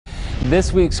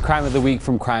This week's Crime of the Week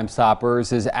from Crime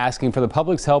Stoppers is asking for the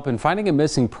public's help in finding a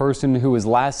missing person who was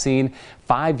last seen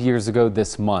 5 years ago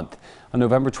this month. On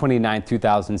November 29,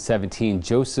 2017,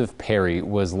 Joseph Perry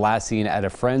was last seen at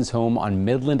a friend's home on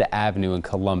Midland Avenue in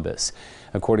Columbus.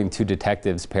 According to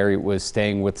detectives, Perry was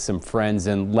staying with some friends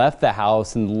and left the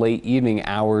house in the late evening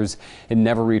hours and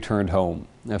never returned home.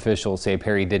 Officials say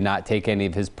Perry did not take any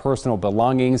of his personal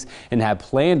belongings and had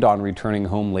planned on returning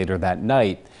home later that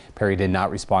night. Perry did not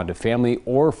respond to family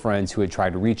or friends who had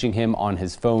tried reaching him on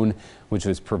his phone, which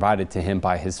was provided to him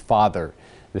by his father.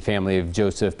 The family of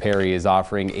Joseph Perry is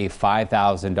offering a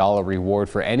 $5,000 reward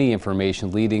for any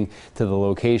information leading to the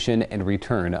location and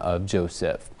return of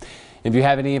Joseph. If you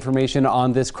have any information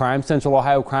on this crime, Central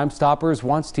Ohio Crime Stoppers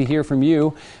wants to hear from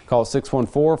you. Call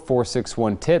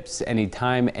 614-461-TIPS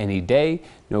anytime, any day.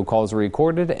 No calls are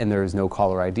recorded and there is no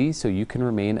caller ID, so you can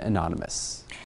remain anonymous.